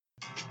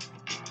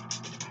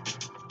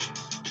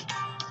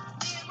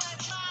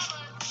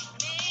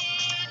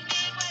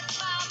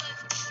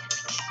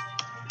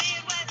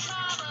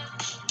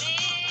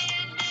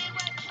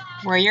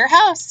We're your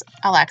hosts,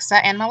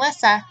 Alexa and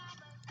Melissa.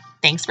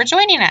 Thanks for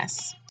joining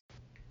us.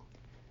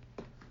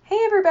 Hey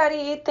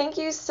everybody, thank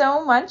you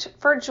so much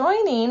for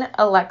joining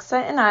Alexa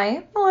and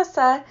I,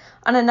 Melissa,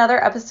 on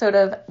another episode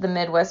of the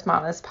Midwest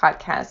Mamas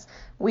podcast.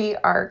 We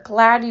are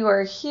glad you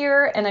are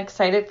here and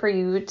excited for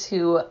you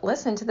to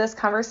listen to this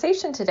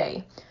conversation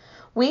today.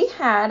 We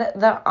had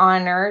the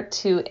honor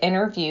to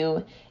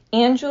interview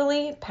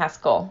Anjulie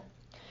Pascal.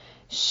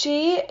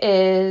 She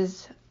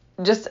is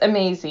just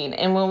amazing.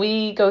 And when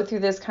we go through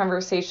this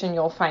conversation,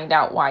 you'll find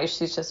out why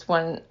she's just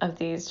one of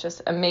these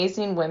just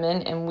amazing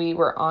women. And we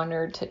were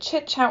honored to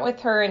chit chat with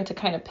her and to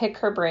kind of pick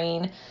her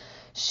brain.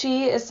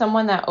 She is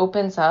someone that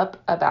opens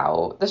up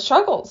about the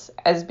struggles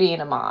as being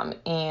a mom.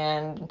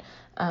 And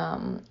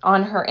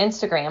on her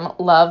Instagram,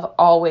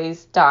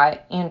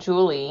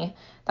 lovealways.anjulie,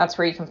 that's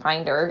where you can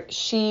find her.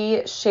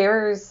 She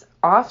shares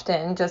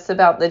often just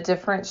about the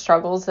different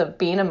struggles of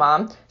being a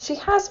mom. She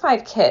has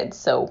 5 kids,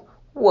 so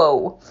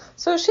whoa.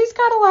 So she's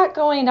got a lot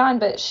going on,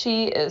 but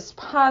she is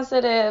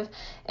positive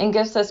and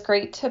gives us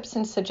great tips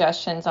and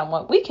suggestions on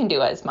what we can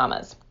do as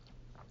mamas.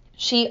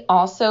 She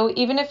also,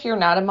 even if you're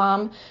not a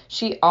mom,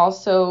 she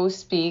also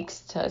speaks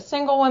to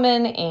single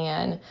women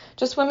and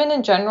just women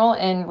in general,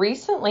 and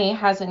recently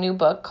has a new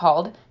book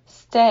called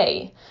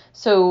Stay.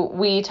 So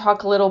we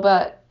talk a little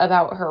bit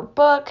about her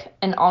book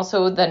and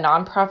also the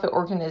nonprofit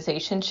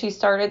organization she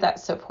started that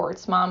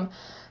supports mom.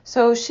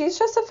 So she's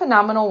just a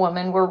phenomenal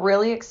woman. We're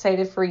really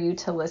excited for you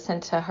to listen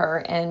to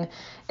her. And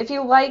if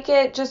you like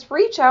it, just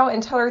reach out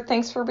and tell her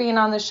thanks for being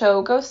on the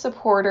show. Go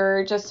support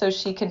her just so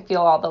she can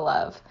feel all the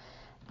love.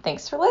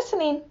 Thanks for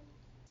listening.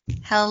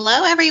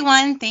 Hello,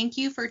 everyone. Thank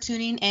you for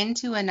tuning in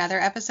to another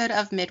episode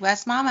of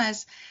Midwest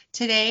Mamas.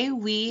 Today,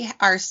 we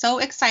are so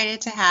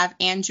excited to have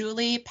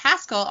Anjulie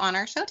Pascal on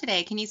our show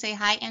today. Can you say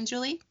hi,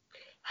 Anjulie?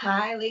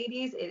 Hi,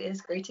 ladies. It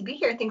is great to be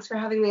here. Thanks for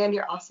having me on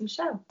your awesome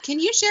show. Can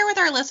you share with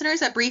our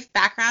listeners a brief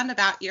background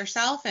about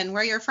yourself and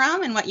where you're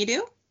from and what you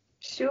do?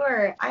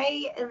 Sure.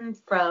 I am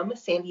from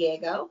San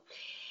Diego,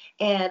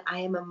 and I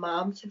am a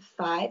mom to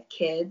 5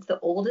 kids. The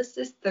oldest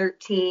is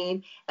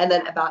 13, and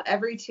then about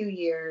every 2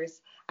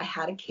 years, I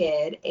had a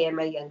kid, and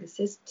my youngest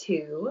is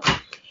 2.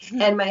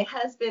 And my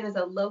husband is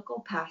a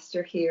local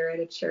pastor here at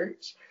a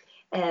church.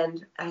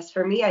 And as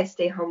for me, I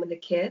stay home with the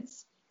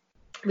kids.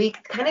 We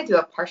kind of do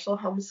a partial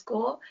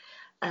homeschool.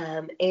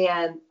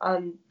 And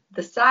on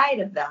the side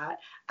of that,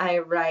 I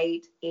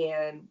write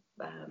and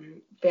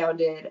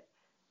founded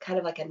kind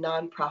of like a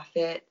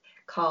nonprofit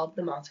called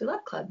the Moms Who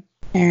Love Club.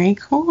 Very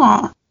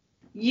cool.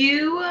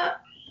 You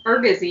are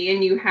busy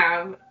and you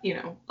have,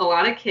 a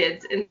lot of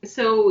kids. And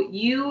so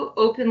you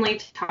openly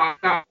talk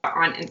about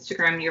on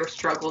Instagram your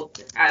struggles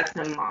as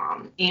a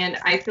mom. And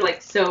I feel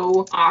like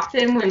so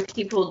often when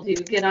people do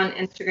get on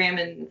Instagram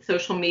and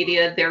social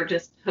media, they're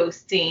just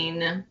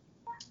posting,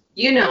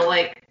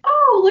 like,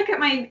 oh, look at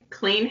my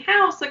clean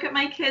house. Look at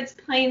my kids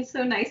playing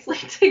so nicely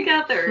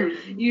together,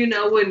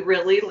 when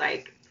really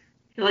I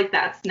feel like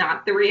that's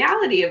not the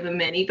reality of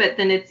many. But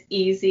then it's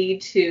easy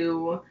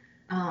to,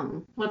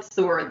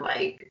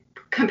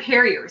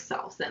 compare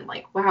yourselves and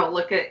wow,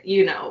 look at,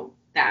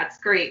 that's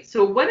great.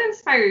 So what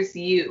inspires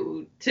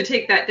you to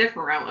take that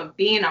different route of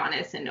being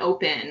honest and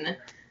open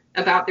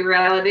about the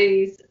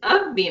realities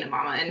of being a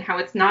mama and how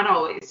it's not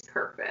always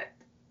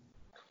perfect?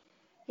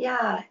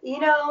 Yeah,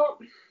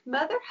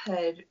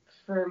 motherhood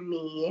for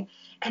me,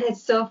 and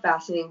it's so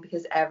fascinating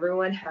because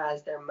everyone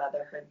has their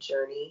motherhood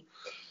journey.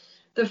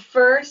 The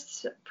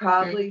first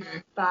probably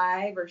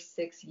 5 or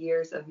 6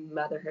 years of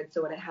motherhood,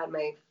 so when I had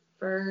my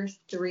first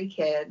 3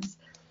 kids,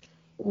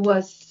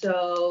 was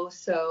so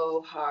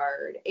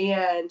hard.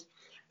 And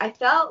I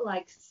felt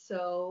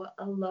so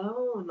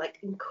alone,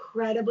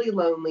 incredibly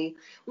lonely.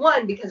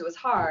 1, because it was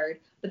hard,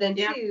 but then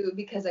 2,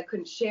 because I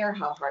couldn't share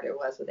how hard it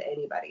was with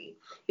anybody.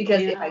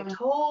 Because if I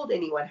told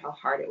anyone how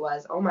hard it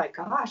was, oh my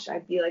gosh,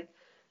 I'd be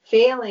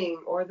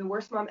failing or the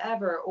worst mom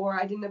ever, or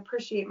I didn't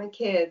appreciate my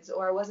kids,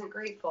 or I wasn't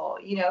grateful,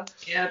 Yep.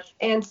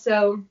 And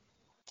so,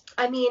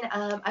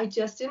 I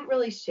just didn't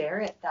really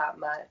share it that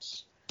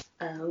much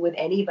with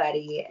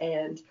anybody.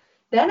 And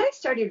then I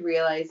started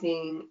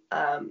realizing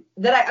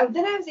that I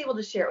was able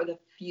to share it with a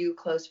few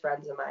close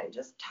friends of mine,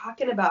 just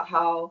talking about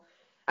how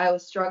I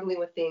was struggling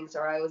with things,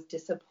 or I was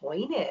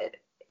disappointed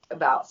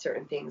about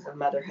certain things of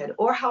motherhood,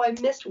 or how I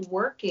missed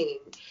working,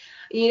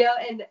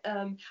 and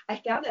I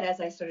found that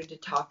as I started to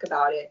talk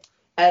about it,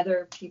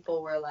 other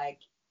people were like,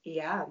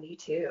 yeah, me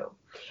too.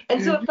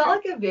 And so it felt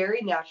like a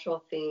very natural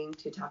thing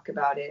to talk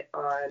about it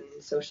on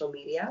social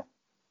media.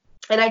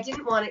 And I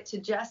didn't want it to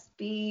just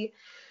be,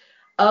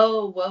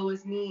 oh, woe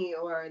is me,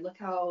 or look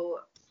how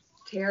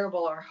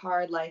terrible or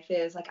hard life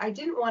is. I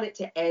didn't want it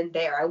to end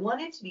there. I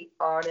wanted to be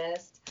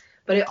honest,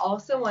 but I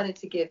also wanted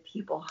to give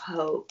people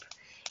hope.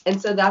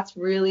 And so that's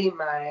really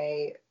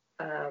my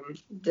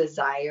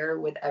desire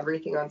with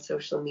everything on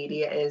social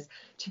media, is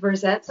to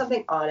present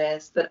something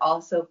honest, but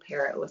also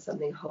pair it with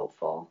something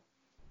hopeful.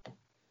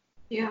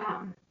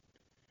 Yeah.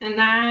 And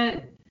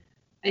that,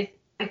 I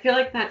feel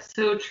like that's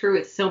so true.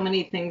 It's so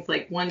many things.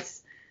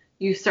 Once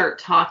you start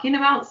talking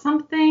about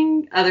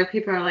something, other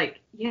people are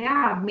like,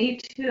 yeah, me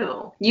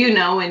too.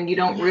 And you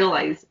don't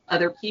realize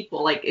other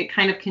people, like it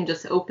kind of can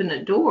just open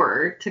a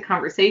door to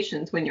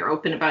conversations when you're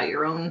open about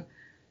your own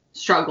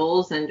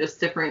struggles and just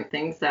different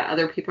things that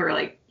other people are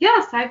like,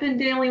 yes, I've been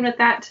dealing with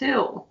that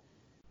too.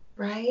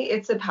 Right?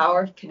 It's the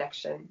power of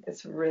connection.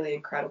 It's really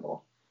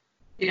incredible.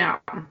 Yeah.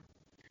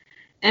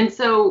 And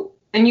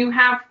you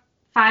have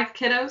 5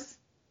 kiddos?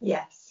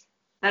 Yes.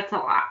 That's a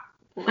lot.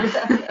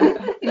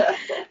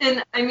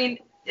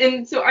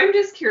 And so I'm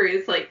just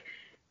curious, like,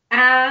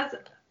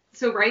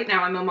 so right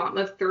now I'm a mom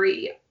of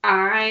 3.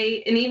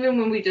 And even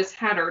when we just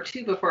had our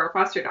 2 before our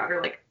foster daughter,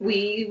 like,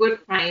 we would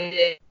find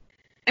it,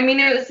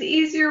 it was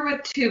easier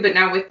with 2, but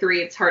now with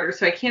 3 it's harder.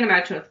 So I can't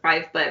imagine with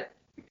 5, but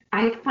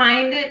I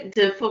find it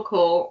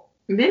difficult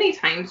many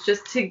times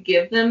just to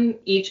give them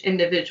each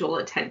individual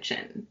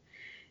attention.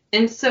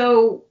 And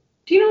so,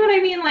 do you know what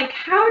I mean? Like,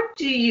 how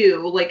do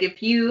you, like,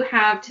 if you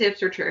have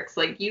tips or tricks,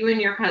 like you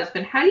and your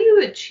husband, how do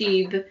you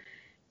achieve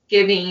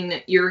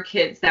giving your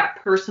kids that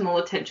personal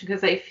attention?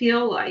 Because I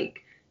feel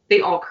like they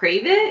all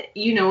crave it,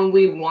 and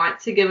we want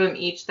to give them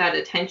each that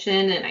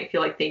attention, and I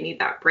feel like they need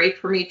that break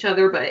from each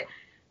other. But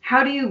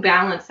how do you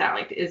balance that?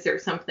 Like, is there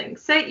something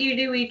set you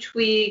do each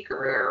week,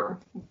 or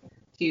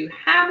do you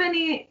have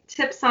any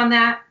tips on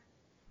that?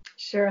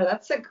 Sure,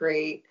 that's a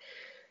great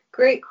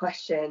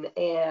question,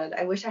 and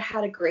I wish I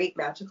had a great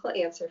magical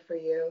answer for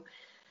you.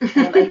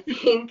 I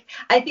think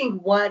having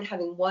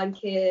one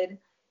kid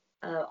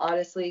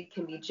honestly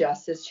can be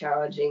just as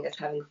challenging as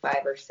having 5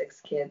 or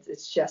 6 kids.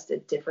 It's just a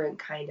different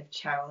kind of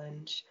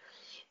challenge.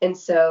 And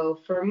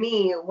so for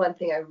me, one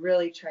thing I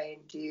really try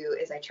and do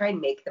is I try and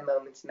make the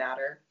moments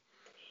matter.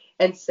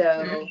 And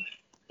so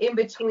in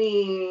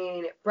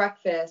between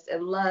breakfast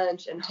and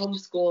lunch and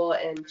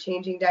homeschool and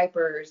changing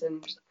diapers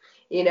and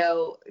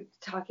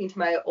talking to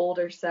my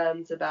older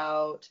sons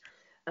about,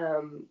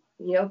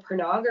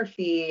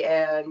 pornography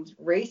and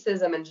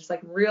racism and just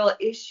like real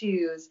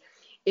issues,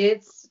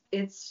 it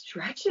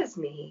stretches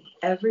me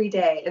every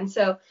day. And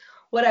so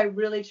what I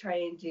really try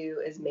and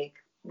do is make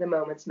the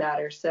moments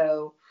matter.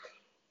 So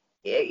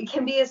it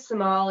can be as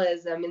small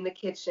as I'm in the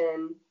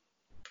kitchen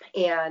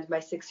and my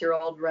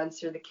 6-year-old runs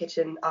through the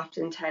kitchen.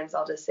 Oftentimes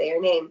I'll just say her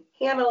name,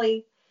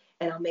 Hanley,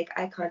 and I'll make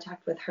eye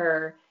contact with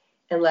her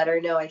and let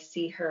her know I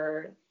see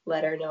her,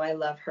 let her know I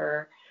love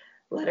her,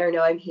 let her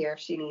know I'm here if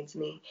she needs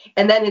me.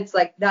 And then it's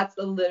like, that's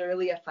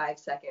literally a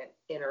 5-second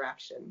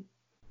interaction.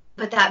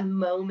 But that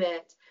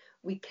moment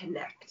we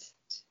connect,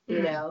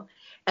 and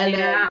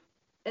then,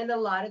 and a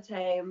lot of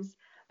times,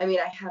 I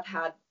have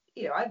had,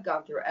 I've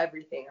gone through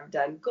everything. I've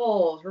done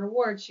goals,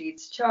 reward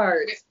sheets,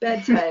 charts,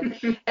 bedtime,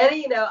 and,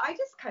 I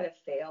just kind of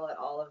fail at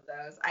all of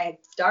those. I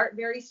start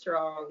very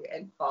strong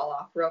and fall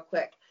off real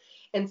quick.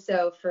 And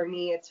so for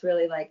me, it's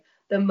really like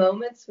the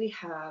moments we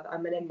have,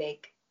 I'm going to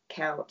make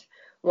count.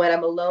 When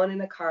I'm alone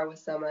in a car with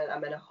someone, I'm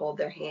going to hold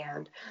their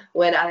hand.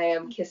 When I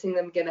am kissing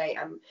them goodnight,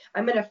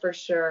 I'm going to for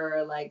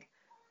sure like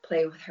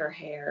play with her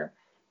hair.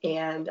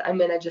 And I'm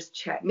going to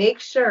just make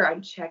sure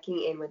I'm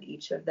checking in with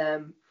each of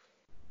them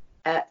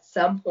at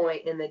some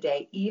point in the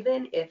day,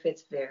 even if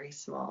it's very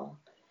small.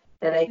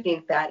 And I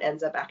think that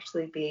ends up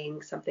actually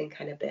being something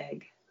kind of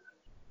big.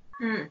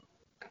 I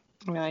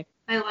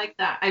like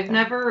that. I've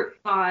never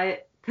thought,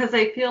 because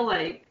I feel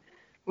like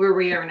where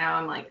we are now,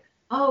 I'm like,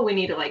 oh, we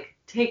need to like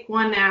take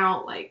one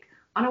out like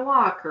on a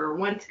walk or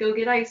one to go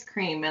get ice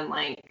cream. And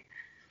like,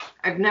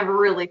 I've never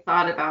really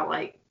thought about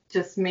like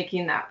just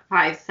making that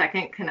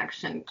 5-second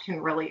connection can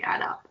really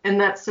add up.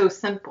 And that's so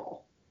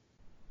simple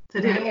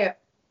to do. Yeah.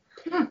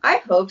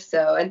 I hope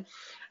so. And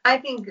I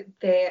think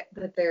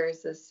that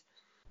there's this,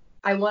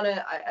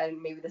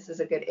 maybe this is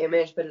a good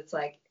image, but it's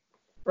like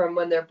from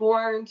when they're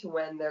born to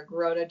when they're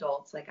grown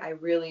adults, like I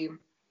really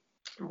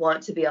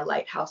want to be a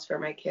lighthouse for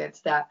my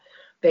kids, that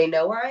they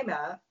know where I'm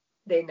at,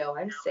 they know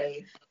I'm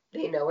safe,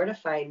 they know where to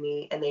find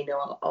me, and they know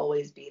I'll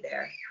always be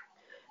there.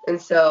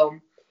 And so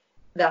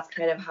that's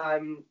kind of how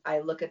I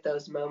look at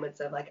those moments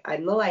of like,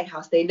 I'm the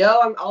lighthouse. They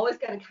know I'm always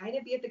going to kind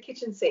of be at the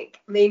kitchen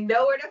sink. They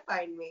know where to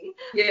find me.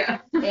 Yeah.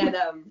 And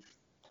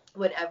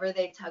whenever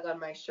they tug on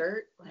my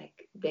shirt,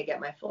 like they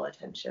get my full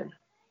attention.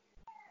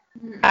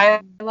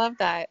 I love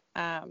that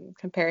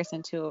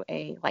comparison to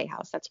a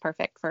lighthouse. That's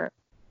perfect for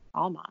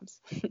all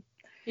moms.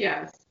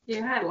 Yes.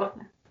 Yeah, I love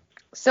that.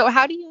 So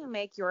how do you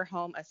make your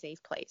home a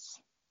safe place?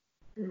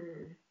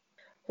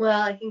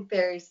 Well, I think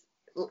there's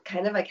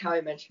kind of like how I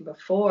mentioned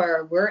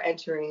before, we're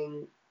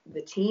entering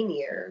the teen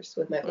years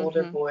with my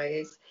older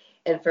boys.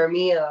 And for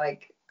me,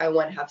 like, I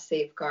want to have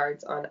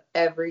safeguards on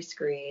every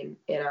screen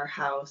in our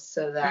house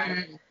so that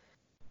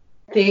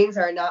things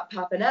are not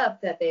popping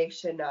up that they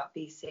should not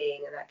be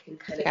seeing and that can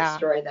kind of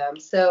destroy them.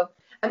 So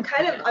I'm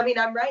kind of,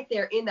 I'm right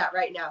there in that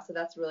right now. So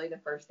that's really the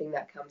first thing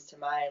that comes to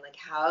mind. Like,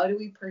 how do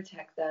we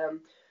protect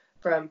them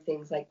from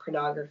things like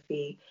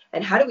pornography?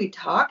 And how do we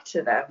talk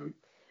to them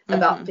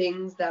about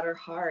things that are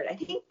hard? I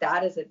think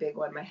that is a big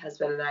one my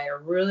husband and I are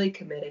really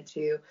committed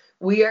to.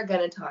 We are going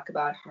to talk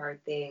about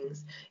hard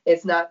things.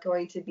 It's not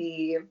going to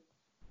be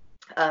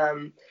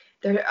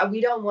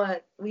we don't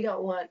want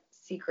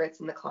secrets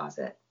in the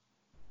closet.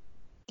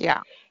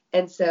 Yeah.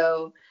 And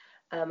so,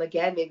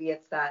 again, maybe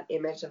it's that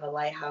image of a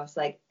lighthouse,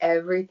 like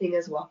everything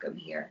is welcome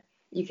here.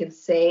 You can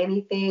say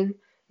anything,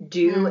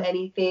 do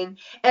anything.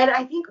 And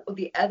I think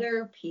the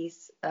other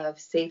piece of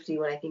safety,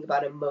 when I think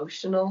about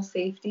emotional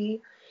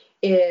safety,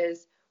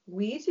 is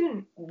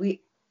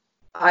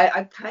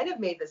I've kind of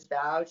made this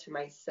vow to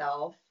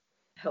myself.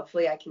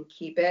 Hopefully I can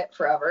keep it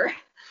forever.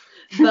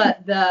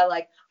 But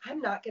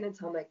I'm not going to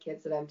tell my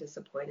kids that I'm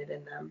disappointed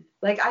in them.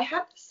 Like I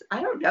have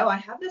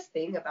this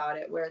thing about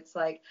it where it's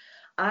like,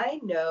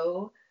 I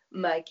know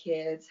my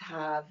kids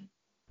have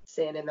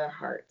sin in their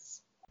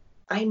hearts.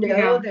 I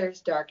know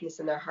there's darkness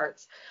in their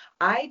hearts.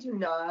 I do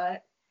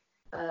not,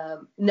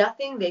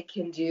 nothing they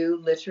can do,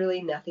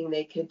 literally nothing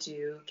they could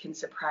do can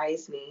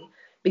surprise me,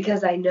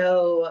 because I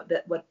know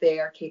that what they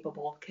are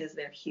capable of, because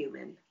they're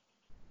human.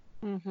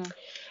 Mm-hmm.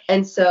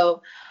 And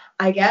so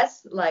I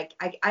guess like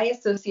I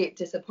associate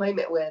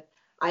disappointment with,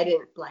 I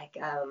didn't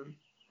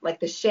like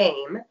the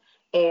shame,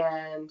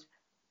 and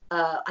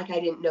like I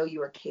didn't know you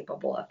were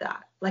capable of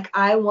that. Like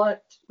I want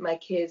my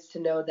kids to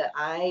know that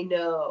I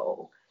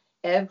know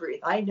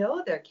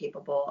they're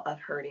capable of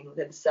hurting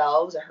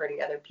themselves or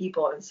hurting other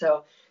people. And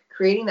so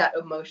creating that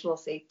emotional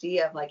safety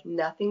of like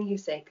nothing you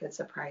say could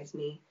surprise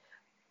me.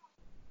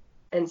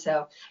 And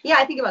so, yeah,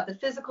 I think about the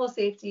physical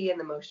safety and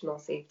the emotional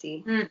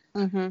safety.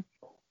 Mm-hmm.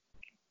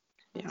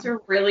 It's a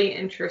really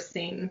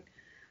interesting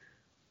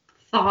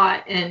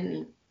thought,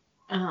 and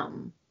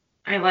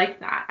I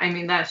like that. I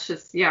mean, that's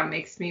just,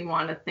 makes me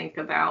want to think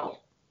about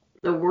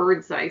the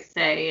words I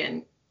say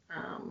and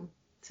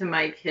to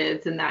my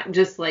kids, and that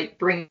just like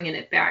bringing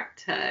it back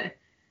to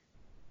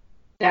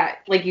that,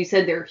 like you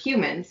said, they're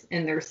humans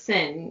and they're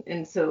sin,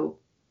 and so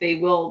they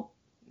will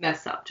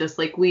mess up just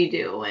like we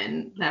do,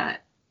 and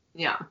that,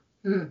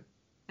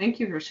 Thank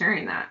you for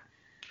sharing that.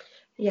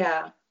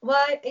 Yeah.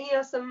 Well,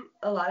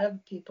 a lot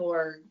of people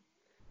are,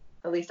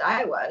 at least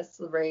I was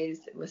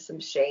raised with some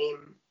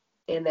shame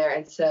in there.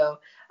 And so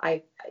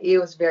it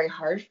was very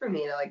hard for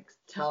me to like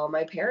tell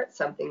my parents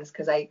some things,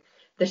 because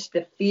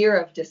the fear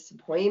of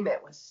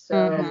disappointment was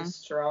so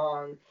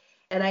strong.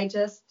 And I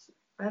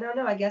don't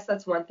know, I guess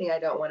that's one thing I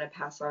don't want to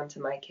pass on to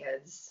my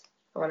kids.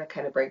 I want to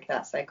kind of break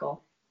that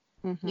cycle.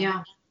 Mm-hmm.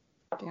 Yeah.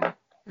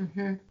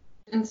 Mm-hmm.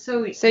 And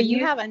so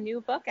you have a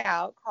new book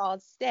out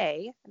called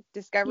Stay,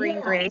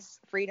 Discovering Grace,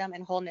 Freedom,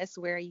 and Wholeness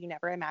Where You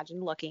Never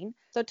Imagined Looking.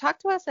 So talk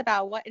to us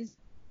about what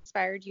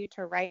inspired you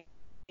to write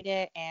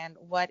it and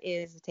what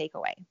is the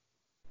takeaway.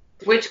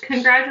 Which,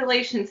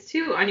 congratulations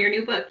too on your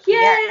new book. Yay!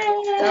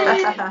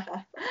 Yeah.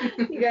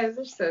 You guys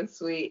are so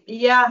sweet.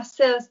 Yeah,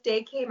 so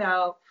Stay came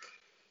out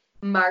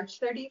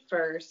March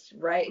 31st,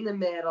 right in the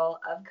middle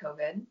of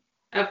COVID.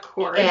 Of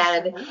course.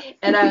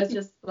 And I was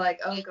just like,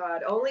 oh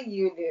God, only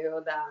you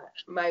knew that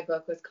my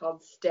book was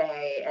called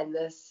Stay, and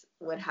this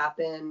would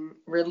happen,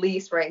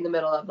 released right in the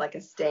middle of like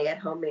a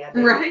stay-at-home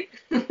mandate. Right.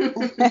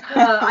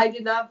 I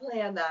did not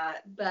plan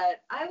that,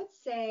 but I would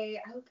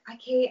say,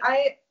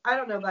 I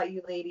don't know about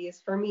you ladies.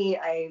 For me,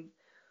 I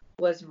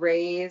was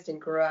raised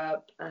and grew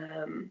up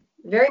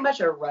very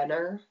much a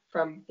runner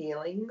from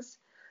feelings.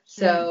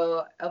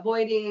 So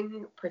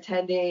avoiding,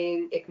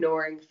 pretending,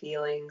 ignoring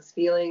feelings.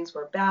 Feelings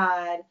were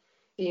bad.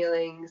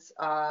 Feelings,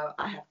 I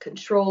have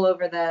control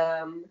over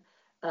them.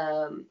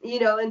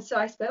 And so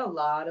I spent a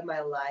lot of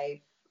my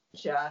life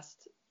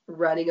just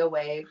running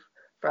away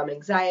from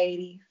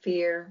anxiety,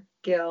 fear,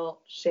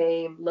 guilt,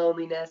 shame,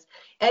 loneliness.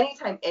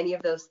 Anytime any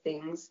of those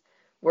things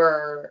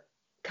were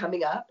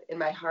coming up in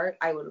my heart,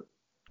 I would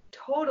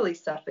totally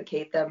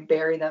suffocate them,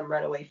 bury them,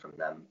 run away from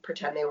them,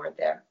 pretend they weren't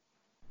there.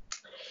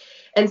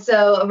 And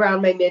so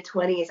around my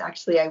mid-20s,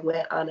 actually, I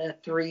went on a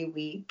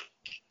 3-week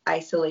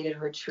isolated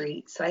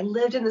retreat. So I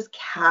lived in this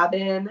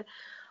cabin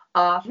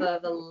off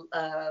of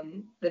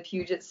the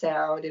Puget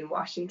Sound in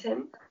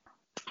Washington,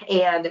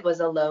 and it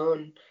was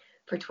alone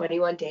for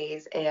 21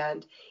 days.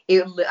 And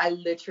I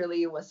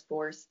literally was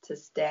forced to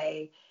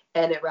stay,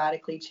 and it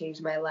radically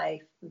changed my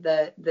life.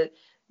 The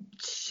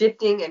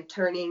shifting and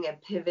turning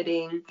and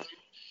pivoting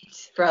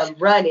from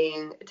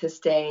running to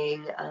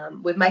staying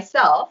with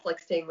myself, like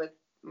staying with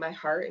my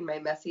heart and my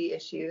messy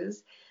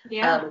issues,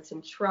 and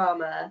some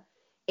trauma,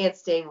 and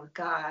staying with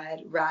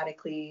God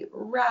radically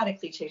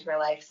changed my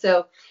life.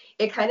 So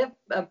it kind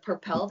of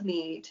propelled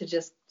me to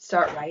just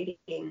start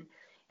writing.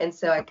 And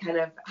so I kind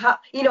of,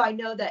 I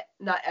know that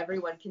not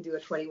everyone can do a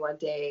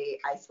 21-day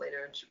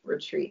isolated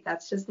retreat.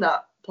 That's just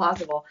not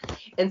plausible.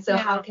 And so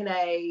how can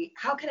I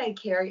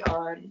carry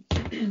on,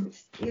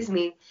 excuse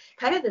me,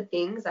 kind of the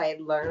things I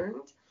had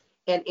learned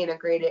and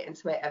integrate it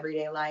into my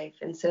everyday life.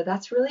 And so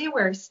that's really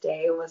where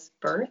Stay was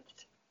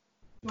birthed.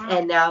 Wow.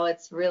 And now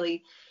it's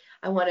really,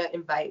 I want to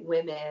invite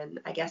women.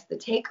 I guess the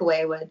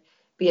takeaway would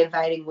be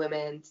inviting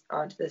women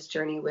onto this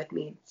journey with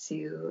me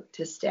to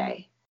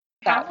stay.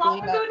 How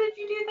long ago did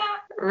you do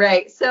that?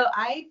 Right. So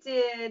I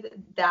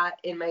did that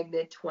in my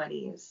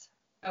mid-20s.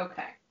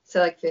 Okay. So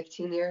like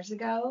 15 years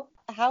ago.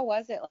 How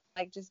was it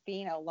like just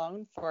being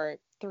alone for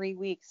 3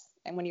 weeks,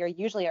 and when you're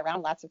usually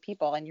around lots of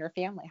people and your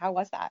family? How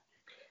was that?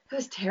 It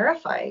was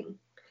terrifying.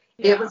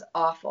 It was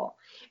awful.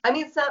 I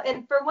mean,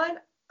 and for one,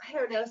 I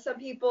don't know, some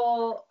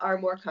people are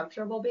more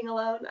comfortable being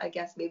alone. I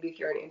guess maybe if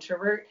you're an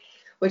introvert,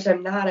 which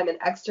I'm not, I'm an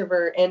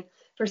extrovert. And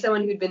for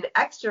someone who'd been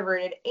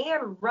extroverted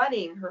and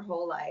running her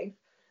whole life,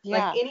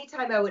 like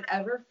anytime I would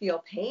ever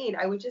feel pain,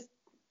 I would just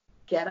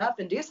get up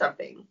and do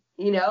something,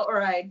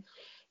 or I'd,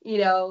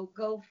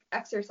 go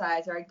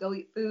exercise, or I'd go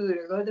eat food,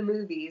 or go to the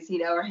movies,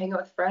 or hang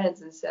out with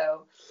friends. And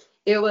so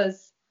it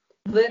was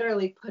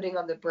literally putting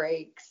on the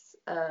brakes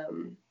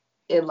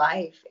in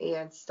life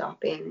and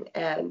stopping.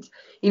 And,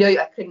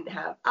 I couldn't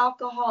have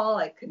alcohol,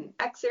 I couldn't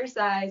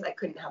exercise, I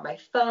couldn't have my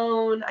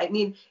phone. I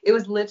mean, it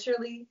was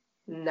literally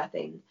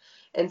nothing.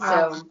 And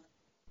so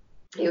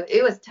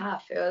it was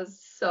tough. It was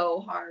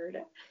so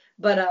hard.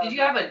 But did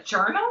you have a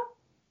journal?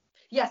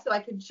 Yeah, so I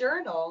could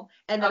journal,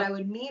 and then I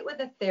would meet with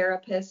a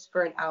therapist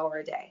for an hour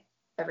a day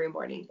every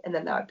morning, and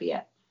then that would be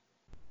it.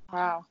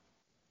 Wow.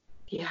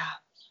 Yeah.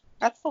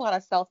 That's a lot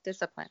of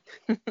self-discipline.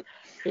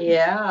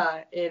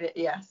 Yeah,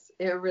 yes,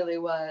 it really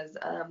was.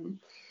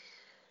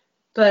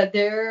 But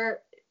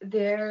there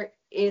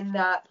in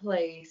that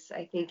place,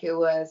 I think it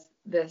was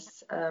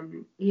this,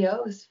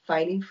 it was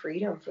finding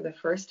freedom for the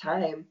first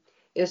time.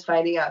 It was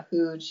finding out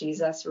who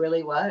Jesus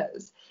really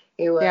was.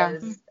 It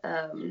was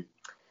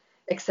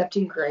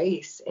accepting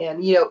grace.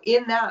 And,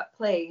 in that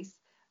place,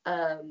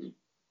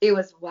 it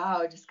was,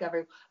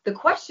 discovering. The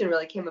question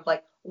really came of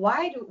like,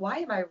 why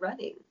am I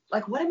running?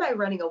 Like, what am I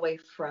running away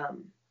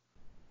from?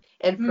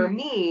 And for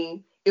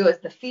me, it was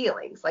the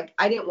feelings. Like,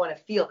 I didn't want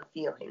to feel the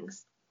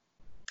feelings.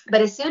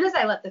 But as soon as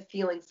I let the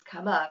feelings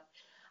come up,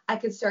 I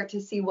could start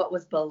to see what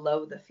was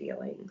below the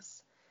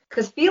feelings.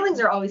 Because feelings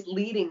are always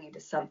leading you to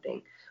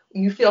something.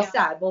 You feel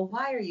sad. Well,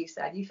 why are you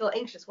sad? You feel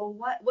anxious. Well,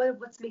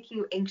 what's making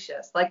you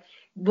anxious? Like,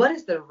 what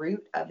is the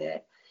root of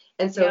it?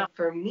 And so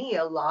for me,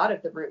 a lot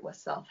of the root was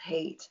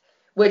self-hate,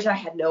 which I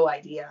had no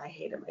idea I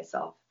hated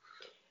myself.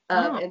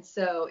 And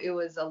so it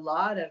was a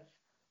lot of,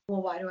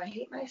 well, why do I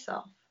hate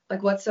myself?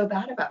 Like, what's so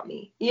bad about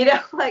me?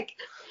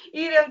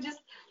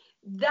 Just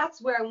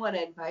that's where I want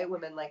to invite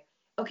women. Like,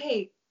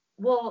 okay,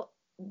 well,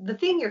 the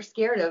thing you're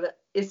scared of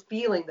is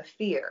feeling the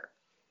fear.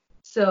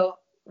 So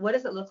what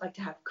does it look like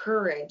to have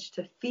courage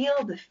to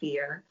feel the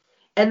fear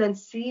and then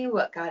see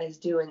what God is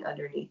doing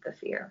underneath the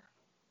fear?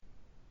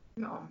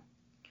 No.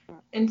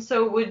 And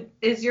so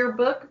is your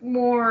book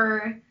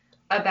more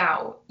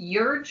about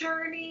your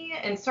journey?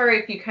 And sorry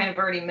if you kind of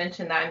already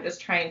mentioned that. I'm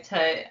just trying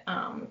to,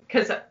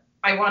 because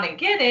I want to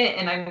get it,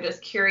 and I'm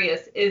just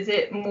curious, is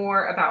it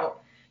more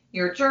about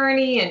your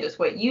journey and just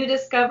what you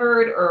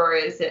discovered, or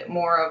is it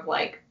more of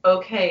like,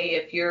 okay,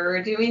 if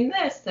you're doing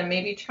this, then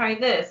maybe try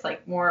this,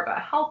 like more of a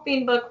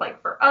helping book,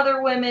 like for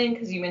other women?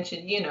 Because you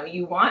mentioned,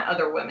 you want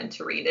other women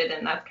to read it,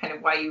 and that's kind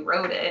of why you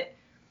wrote it.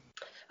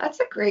 That's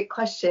a great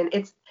question.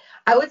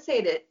 I would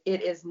say that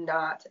it is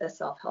not a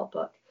self-help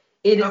book.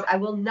 It is, I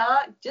will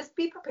not, just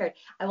be prepared.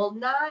 I will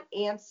not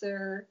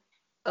answer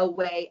a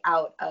way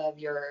out of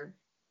your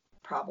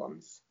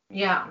problems.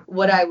 Yeah.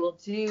 What I will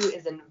do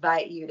is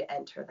invite you to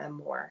enter them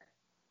more.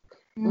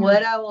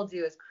 What I will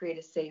do is create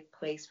a safe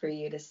place for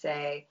you to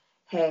say,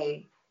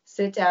 hey,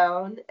 sit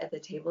down at the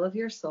table of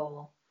your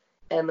soul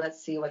and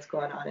let's see what's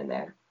going on in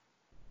there.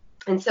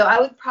 And so I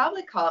would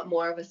probably call it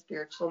more of a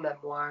spiritual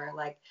memoir,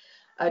 like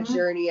a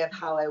journey of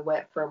how I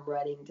went from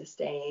running to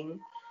staying.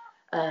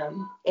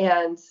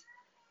 And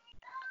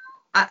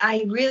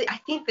I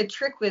think the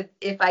trick with,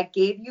 if I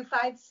gave you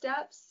 5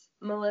 steps,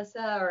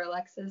 Melissa or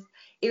Alexis,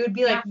 it would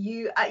be like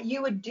you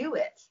would do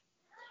it.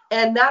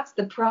 And that's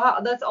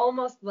that's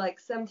almost like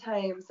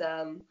sometimes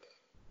the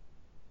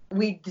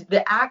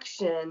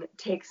action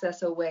takes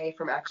us away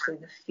from actually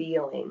the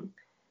feeling.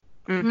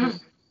 And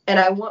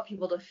I want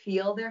people to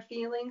feel their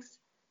feelings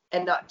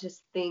and not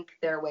just think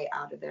their way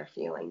out of their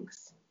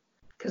feelings.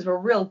 Because we're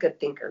real good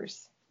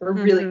thinkers. We're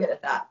really good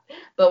at that.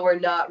 But we're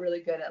not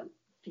really good at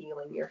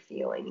feeling your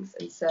feelings.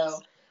 And so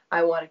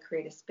I want to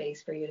create a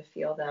space for you to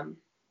feel them.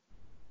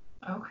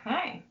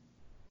 Okay.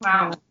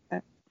 Wow.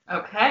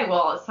 Okay.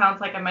 Well, it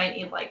sounds like I might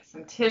need like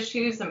some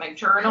tissues in my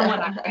journal when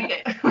I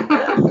read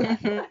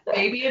it.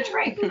 Maybe a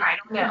drink. I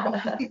don't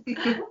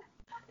know.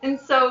 And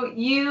so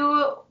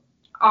you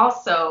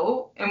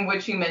also, in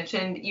which you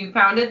mentioned, you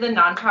founded the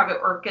nonprofit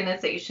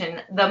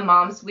organization, the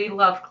Moms We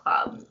Love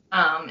Club.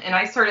 And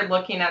I started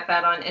looking at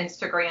that on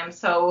Instagram.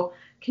 So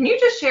can you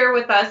just share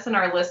with us and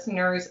our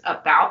listeners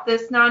about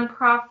this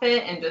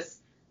nonprofit and just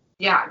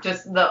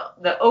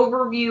the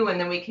overview, and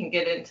then we can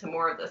get into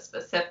more of the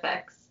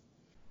specifics.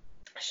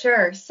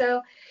 Sure.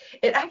 So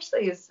it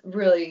actually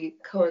really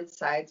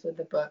coincides with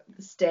the book,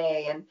 The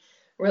Stay, and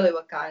really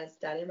what God has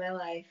done in my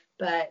life.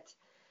 But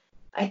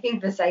I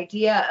think this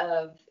idea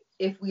of,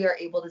 if we are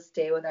able to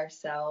stay with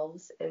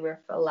ourselves and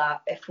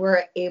if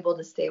we're able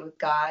to stay with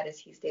God as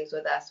he stays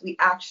with us, we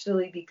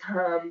actually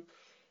become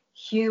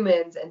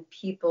humans and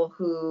people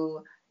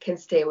who can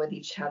stay with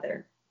each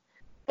other.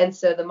 And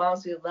so the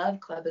Moms We Love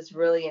Club is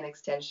really an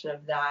extension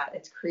of that.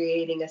 It's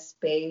creating a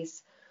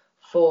space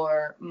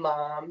for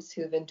moms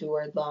who've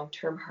endured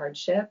long-term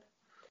hardship,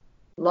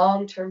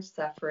 long-term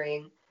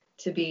suffering,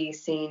 to be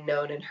seen,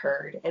 known, and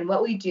heard. And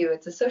what we do,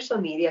 it's a social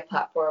media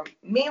platform,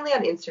 mainly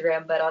on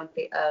Instagram, but on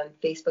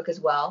Facebook as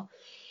well,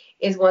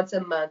 is once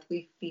a month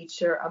we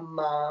feature a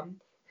mom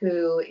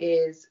who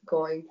is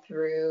going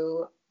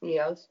through,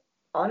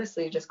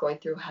 honestly, just going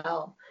through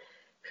hell,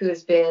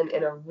 who's been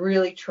in a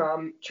really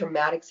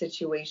traumatic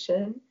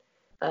situation,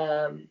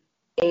 and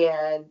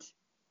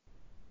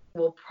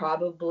will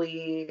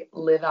probably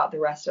live out the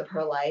rest of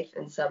her life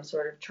in some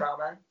sort of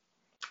trauma.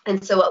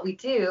 And so what we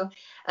do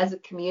as a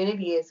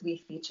community is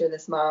we feature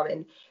this mom,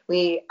 and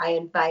I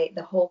invite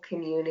the whole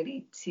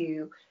community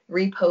to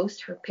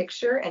repost her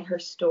picture and her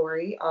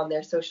story on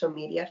their social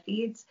media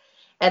feeds.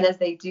 And as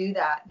they do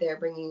that, they're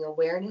bringing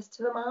awareness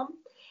to the mom,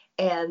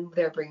 and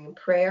they're bringing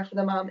prayer for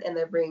the mom, and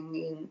they're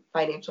bringing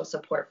financial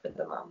support for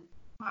the mom.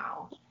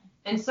 Wow.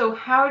 And so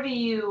how do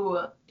you,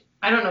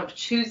 I don't know if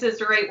choose is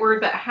the right word,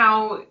 but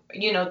how,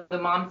 the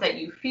moms that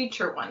you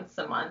feature once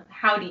a month,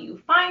 how do you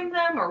find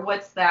them, or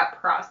what's that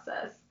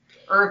process?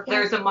 Or if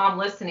there's a mom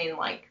listening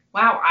like,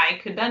 wow, I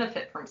could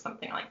benefit from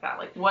something like that.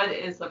 Like, what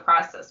is the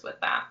process with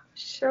that?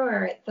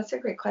 Sure. That's a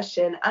great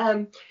question.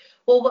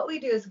 Well, what we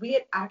do is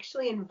we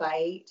actually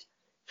invite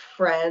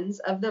friends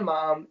of the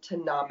mom to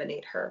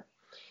nominate her.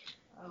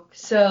 Okay.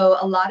 So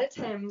a lot of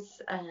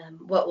times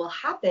what will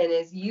happen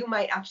is you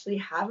might actually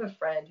have a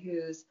friend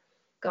who's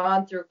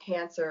gone through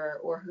cancer,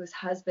 or whose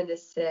husband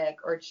is sick,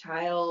 or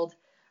child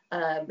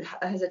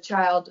has a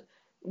child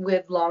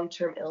with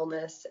long-term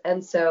illness.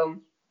 And so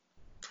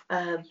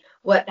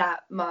what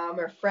that mom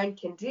or friend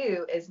can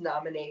do is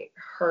nominate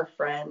her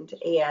friend.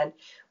 And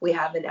we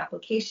have an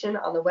application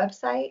on the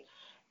website,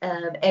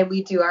 and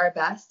we do our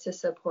best to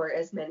support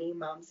as many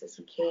moms as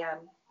we can.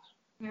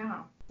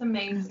 Yeah,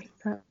 amazing.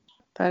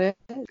 That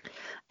is.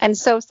 And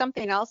so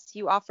something else,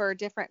 you offer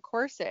different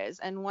courses,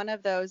 and one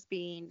of those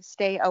being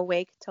Stay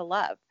Awake to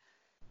Love.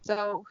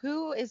 So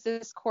who is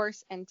this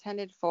course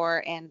intended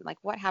for, and like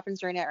what happens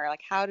during it, or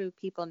like how do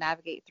people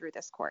navigate through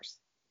this course?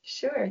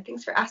 Sure.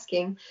 Thanks for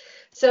asking.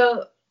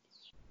 So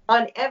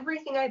on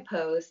everything I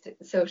post,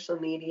 social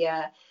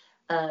media,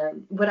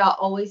 what I'll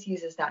always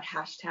use is that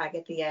hashtag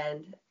at the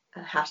end,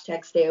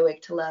 hashtag Stay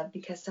Awake to Love,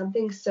 because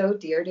something so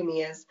dear to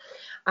me is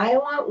I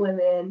want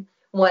women,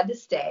 one, to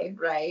stay,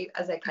 right,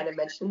 as I kind of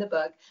mentioned in the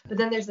book, but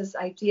then there's this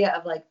idea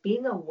of like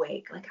being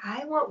awake. Like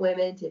I want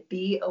women to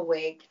be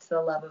awake to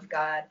the love of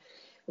God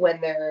when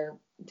they're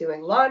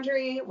doing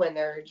laundry, when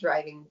they're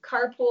driving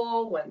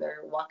carpool, when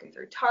they're walking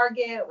through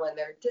Target, when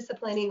they're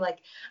disciplining.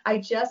 Like I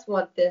just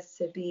want this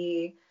to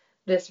be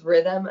this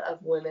rhythm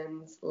of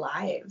women's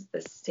lives,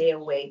 this stay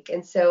awake.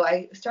 And so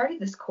I started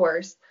this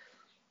course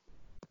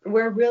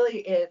where really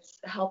it's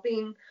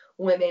helping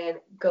women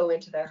go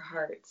into their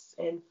hearts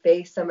and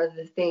face some of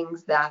the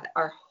things that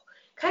are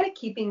kind of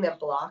keeping them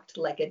blocked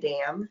like a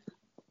dam.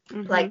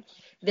 Mm-hmm. Like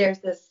there's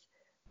this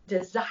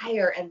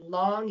desire and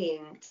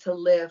longing to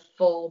live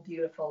full,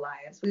 beautiful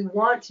lives. We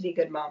want to be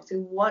good moms. We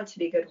want to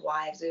be good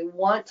wives. We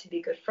want to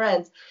be good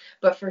friends.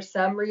 But for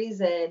some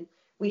reason,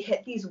 we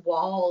hit these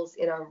walls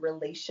in our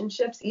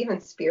relationships, even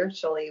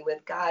spiritually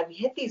with God. We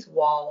hit these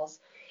walls.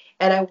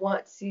 And I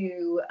want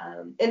to,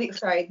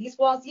 these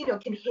walls,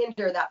 can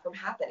hinder that from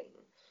happening.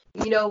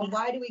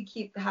 Why do we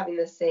keep having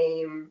the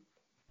same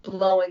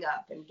blowing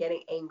up and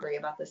getting angry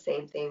about the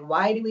same thing?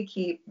 Why do we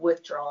keep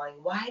withdrawing?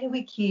 Why do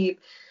we keep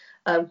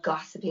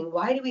gossiping?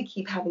 Why do we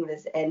keep having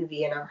this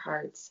envy in our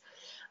hearts?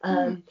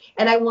 And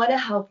I want to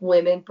help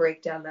women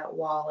break down that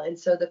wall. And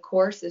so the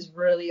course is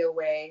really a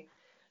way.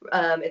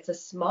 It's a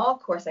small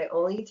course. I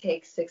only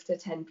take 6 to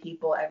 10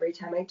 people every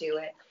time I do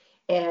it.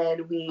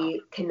 And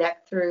we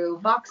connect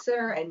through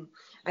Voxer, and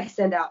I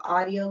send out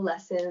audio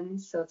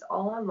lessons. So it's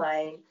all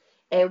online.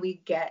 And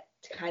we get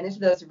kind of to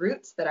those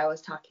roots that I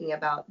was talking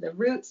about, the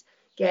roots,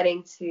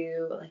 getting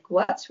to like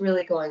what's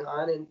really going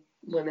on in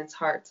women's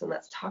hearts. And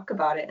let's talk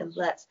about it, and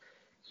let's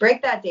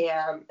break that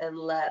dam and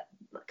let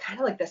kind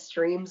of like the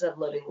streams of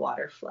living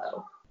water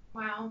flow.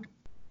 Wow.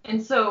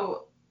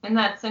 And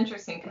that's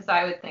interesting, because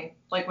I would think,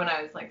 like when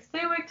I was like,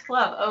 Stay Awake to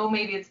Love, oh,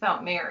 maybe it's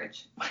about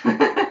marriage. But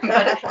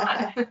it's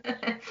not.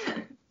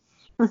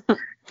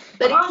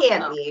 But awesome.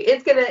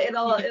 It can be.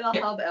 It'll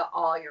help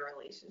all your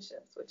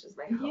relationships, which is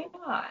my hope.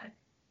 Yeah.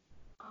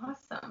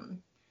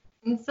 Awesome.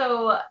 And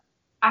so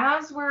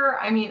as we're,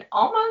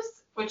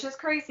 almost, which is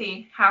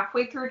crazy,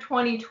 halfway through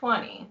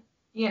 2020,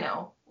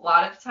 a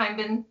lot of time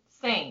been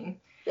sane.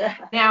 Yeah.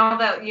 Now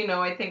that,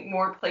 I think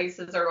more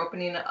places are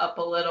opening up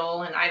a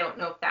little, and I don't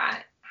know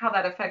how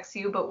that affects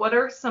you, but what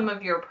are some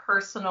of your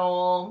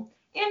personal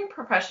and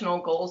professional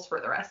goals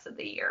for the rest of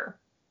the year?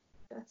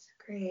 That's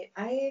great.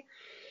 I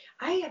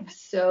have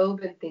so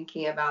been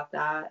thinking about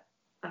that.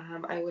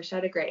 I wish I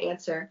had a great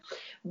answer,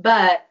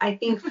 but I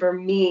think for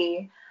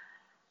me,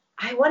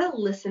 I want to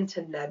listen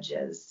to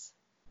nudges.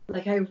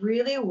 Like I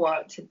really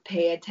want to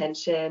pay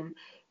attention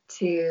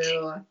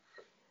to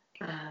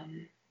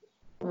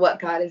what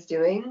God is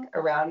doing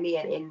around me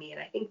and in me.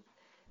 And I think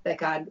that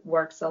God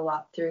works a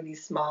lot through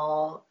these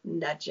small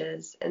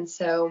nudges. And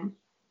so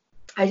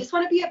I just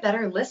want to be a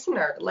better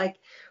listener, like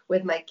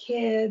with my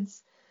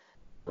kids,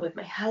 with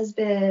my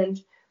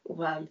husband,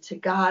 to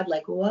God,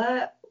 like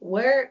where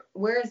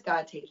is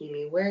God taking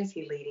me? Where is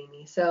he leading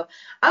me? So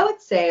I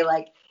would say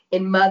like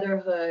in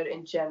motherhood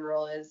in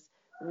general is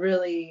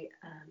really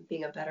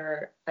being a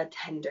better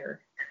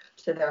attender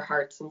to their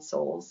hearts and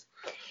souls.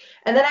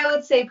 And then I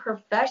would say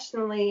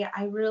professionally,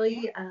 I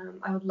really,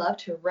 I would love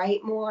to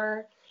write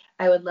more.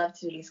 I would love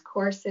to do these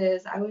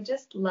courses. I would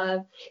just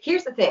love,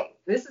 here's the thing.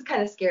 This is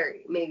kind of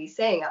scary, maybe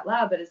saying out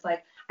loud, but it's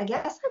like, I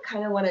guess I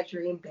kind of want to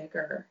dream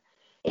bigger.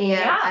 And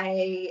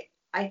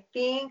I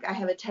think I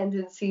have a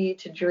tendency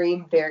to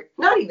dream very,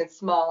 not even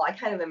small. I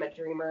kind of am a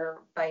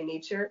dreamer by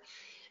nature,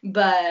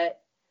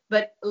 but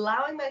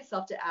allowing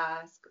myself to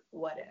ask,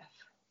 what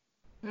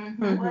if?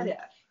 Mm-hmm.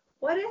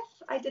 What if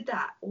I did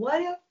that?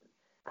 What if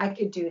I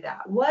could do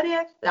that? What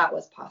if that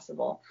was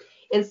possible?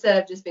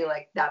 Instead of just being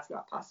like, that's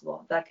not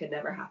possible. That could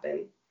never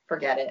happen.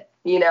 Forget it.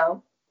 You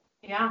know?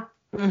 Yeah.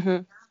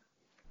 Mm-hmm.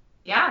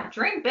 Yeah.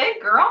 Dream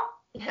big, girl.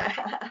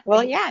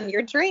 Well, yeah, and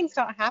your dreams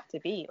don't have to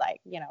be like,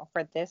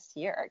 for this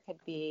year. It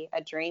could be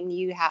a dream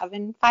you have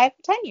in 5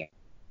 to 10 years.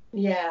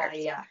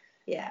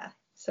 Yeah.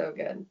 So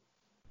good.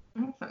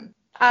 Awesome.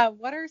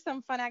 What are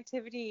some fun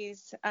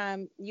activities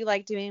you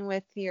like doing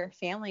with your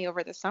family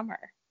over the summer?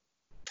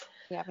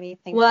 Do you have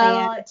anything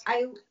planned?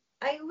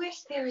 I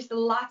wish there was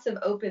lots of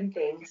open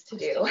things to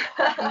do.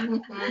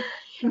 And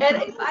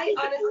if I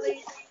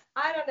honestly,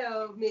 I don't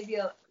know,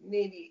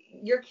 maybe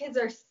your kids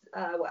are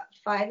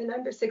 5 and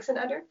under, 6 and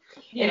under.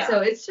 Yeah. And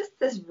so it's just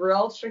this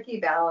real tricky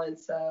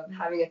balance of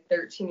having a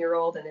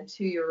 13-year-old and a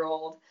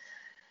 2-year-old.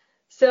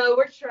 So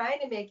we're trying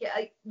to make it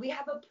like we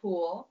have a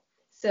pool.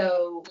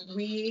 So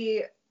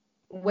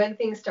when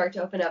things start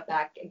to open up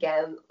back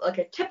again, like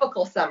a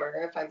typical summer,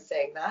 if I'm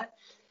saying that,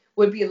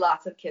 would be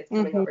lots of kids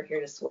coming over here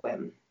to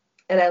swim.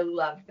 And I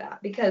love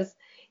that because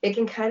it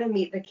can kind of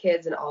meet the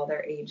kids in all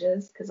their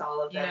ages because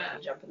all of them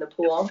can jump in the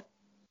pool.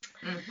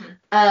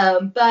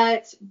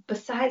 But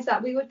besides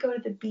that, we would go to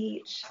the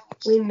beach.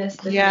 We miss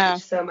the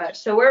beach so much.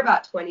 So we're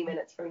about 20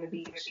 minutes from the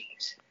beach.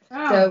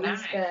 Oh, so nice.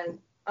 We spend,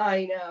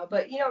 I know,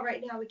 but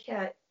right now we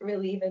can't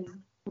really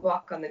even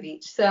walk on the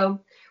beach. So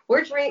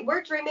we're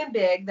dreaming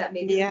big that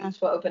maybe the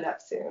beach will open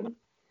up soon.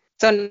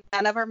 So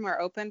none of them are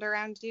opened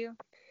around you?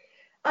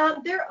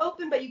 They're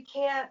open, but you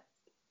can't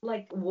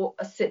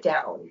sit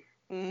down.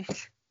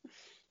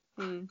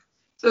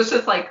 So it's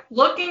just like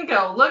look and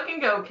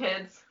go,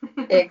 kids.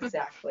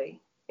 Exactly.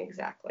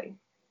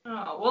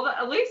 Oh, well,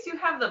 at least you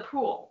have the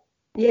pool.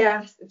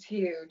 Yes, it's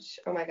huge.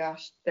 Oh my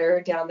gosh,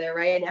 they're down there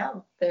right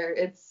now.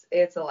 It's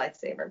a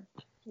lifesaver.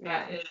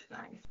 Yeah, it is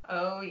nice.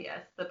 Oh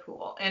yes, the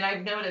pool. And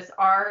I've noticed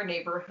our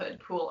neighborhood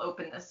pool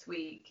opened this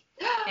week,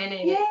 and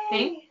it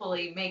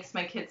thankfully makes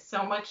my kids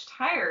so much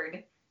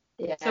tired.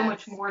 Yes. So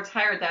much more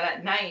tired that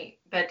at night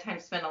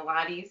bedtime's been a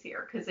lot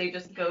easier because they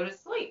just go to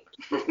sleep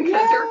because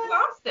they're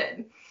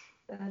exhausted.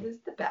 That is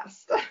the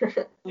best.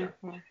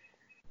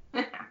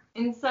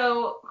 And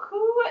so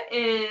who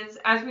is,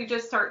 as we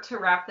just start to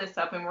wrap this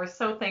up, and we're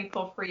so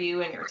thankful for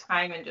you and your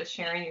time and just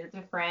sharing your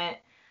different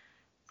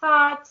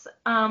thoughts,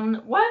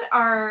 what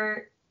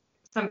are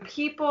some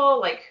people,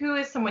 like who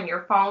is someone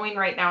you're following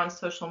right now on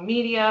social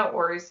media,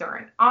 or is there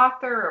an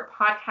author or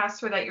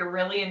podcaster that you're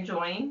really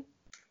enjoying?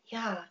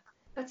 Yeah.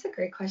 That's a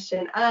great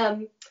question. I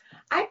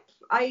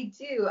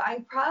do.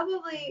 I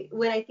probably,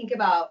 when I think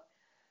about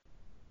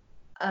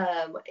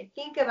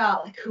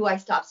like who I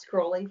stopped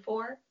scrolling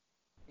for.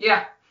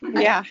 Yeah.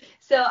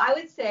 So I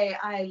would say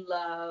I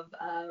love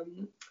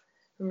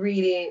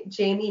reading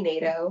Jamie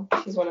Nato.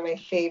 She's one of my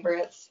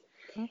favorites.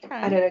 Okay.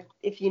 I don't know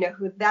if you know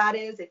who that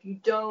is. If you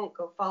don't,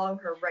 go follow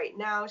her right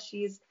now.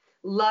 She's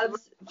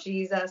loves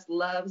Jesus,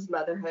 loves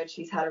motherhood.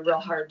 She's had a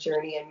real hard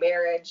journey in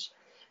marriage.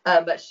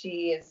 But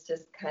she is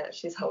just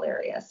she's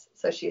hilarious.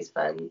 So she's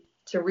fun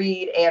to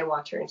read and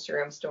watch her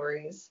Instagram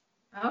stories.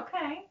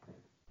 Okay.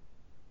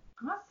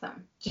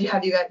 Awesome. Do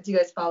you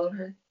guys follow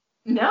her?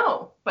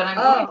 No, but I'm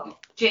going to.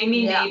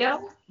 Jamie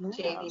Nato?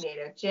 Jamie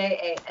Nato.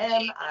 Jami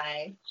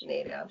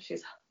Nato.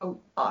 She's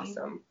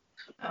awesome.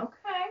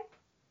 Okay.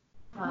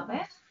 Love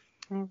it.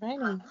 All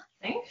righty.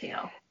 Thank you.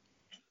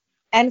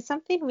 And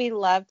something we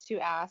love to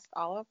ask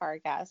all of our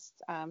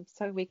guests,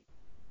 so we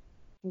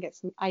can get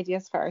some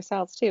ideas for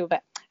ourselves too,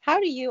 but how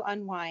do you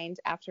unwind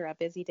after a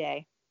busy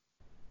day?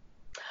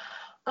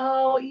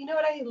 Oh, you know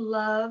what I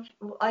love?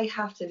 I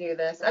have to do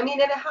this. I mean,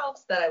 it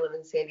helps that I live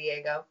in San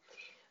Diego,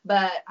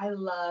 but I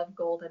love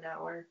golden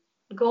hour.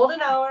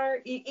 Golden hour,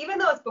 even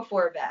though it's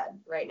before bed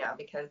right now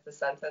because the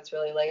sun sets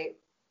really late,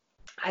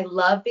 I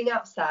love being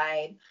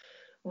outside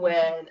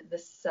when the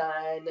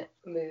sun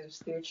moves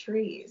through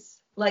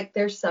trees. Like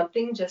there's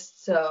something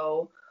just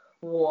so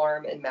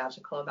warm and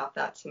magical about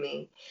that to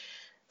me.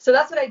 So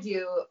that's what I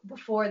do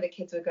before the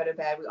kids would go to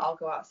bed. We all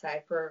go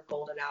outside for a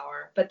golden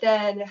hour. But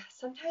then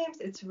sometimes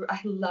I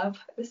love,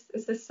 this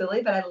is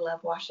silly, but I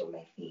love washing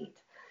my feet.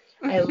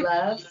 I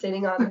love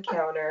sitting on the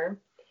counter.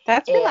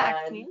 That's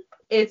relaxing.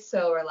 It's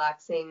so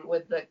relaxing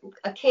with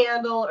a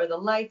candle or the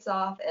lights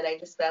off. And I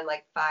just spend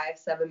like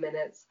 5-7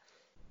 minutes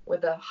with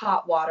the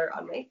hot water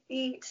on my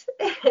feet.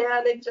 And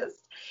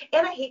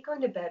I hate going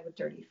to bed with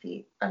dirty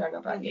feet. I don't know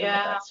about you,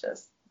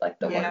 but like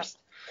the Yeah. worst.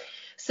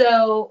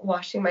 So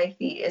washing my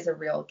feet is a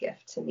real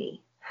gift to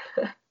me.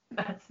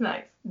 That's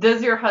nice.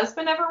 Does your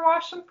husband ever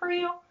wash them for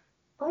you?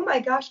 Oh my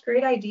gosh,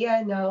 great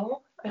idea.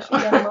 No, I should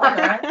have done all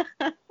that.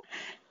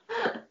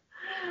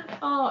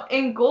 Oh,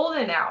 and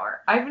golden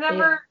hour. I've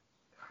never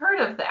heard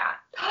of that.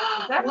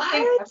 Is that a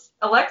thing? What?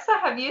 Alexa,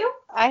 have you?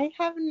 I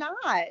have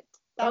not.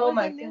 That Oh was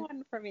my a new goodness.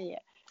 one for me.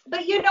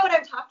 But you know what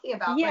I'm talking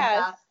about. Like Yes.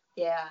 that.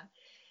 Yeah.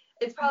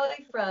 It's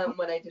probably from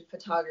when I did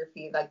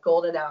photography. Like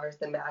golden hour is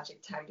the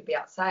magic time to be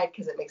outside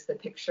because it makes the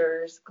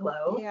pictures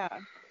glow. Yeah.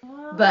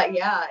 But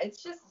yeah,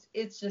 it's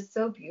just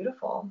so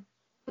beautiful.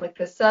 Like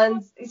the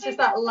sun's, it's just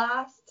that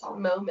last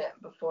moment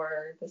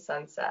before the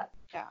sunset.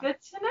 Yeah. Good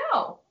to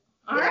know.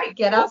 All Yeah, right.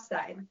 get cool.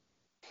 outside.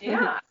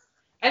 Yeah.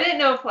 I didn't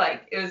know if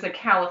like it was a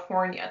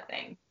California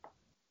thing.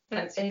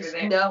 Since you're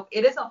there. No,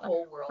 it is a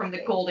whole world From the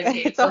thing. Golden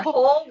Gate. It's a The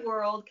whole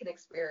world can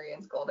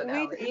experience golden We-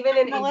 hour, even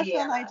in Melissa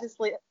Indiana. and I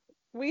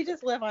we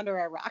just live under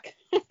a rock.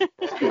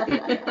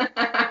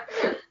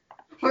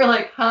 We're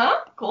like, huh?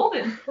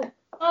 Golden.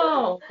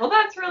 Oh, well,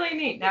 that's really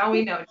neat. Now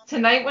we know.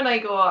 Tonight when I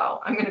go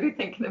out, I'm going to be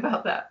thinking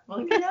about that.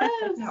 Like,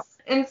 Yes.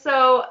 and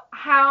so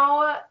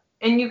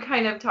and you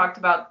kind of talked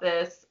about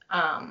this,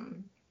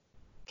 can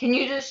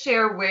you just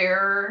share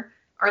where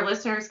our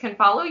listeners can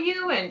follow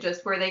you and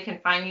just where they can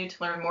find you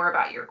to learn more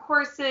about your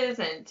courses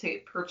and to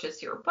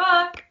purchase your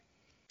book?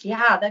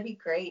 Yeah, that'd be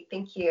great.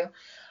 Thank you.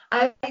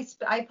 I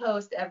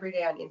post every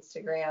day on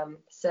Instagram.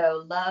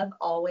 So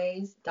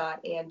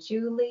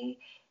lovealways.anjuli.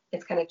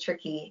 It's kind of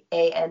tricky.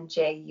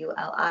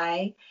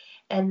 ANJULI.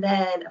 And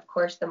then, of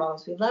course, the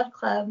Moms We Love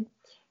Club.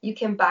 You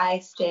can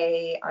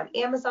stay on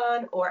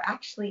Amazon or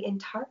actually in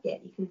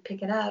Target. You can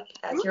pick it up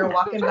as you're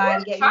walking by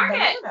to get your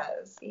Target.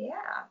 bananas. Yeah.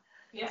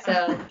 Yeah.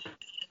 So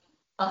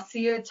I'll see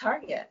you at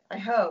Target, I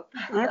hope.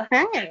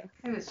 Okay.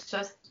 I was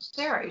just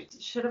there. I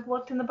should have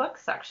looked in the book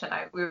section.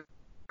 We were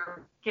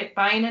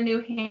buying a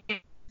new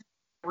hand.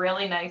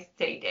 Really nice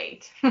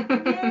date.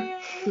 Yay.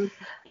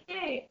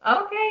 Yay.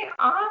 Okay,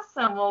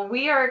 awesome. Well,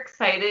 we are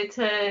excited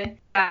to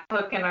have that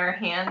book in our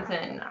hands,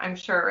 and I'm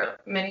sure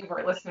many of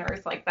our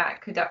listeners like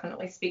that could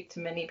definitely speak to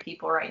many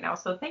people right now.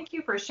 So thank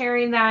you for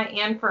sharing that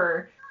and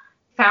for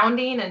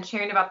founding and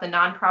sharing about the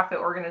nonprofit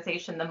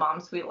organization, the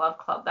Moms We Love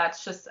Club.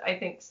 That's just, I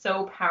think,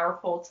 so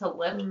powerful to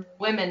lift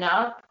women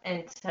up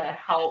and to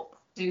help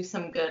do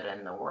some good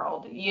in the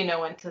world,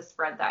 and to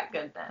spread that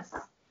goodness.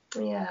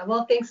 Yeah,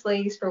 well, thanks,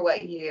 ladies, for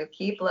what you do.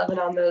 Keep loving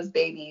on those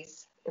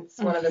babies. It's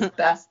one of the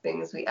best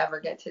things we ever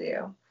get to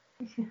do.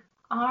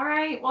 All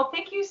right. Well,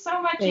 thank you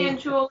so much, Thank Ann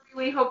Julie.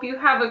 We hope you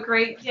have a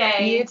great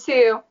day. You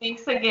too.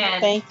 Thanks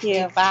again. Thank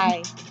you.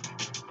 Bye.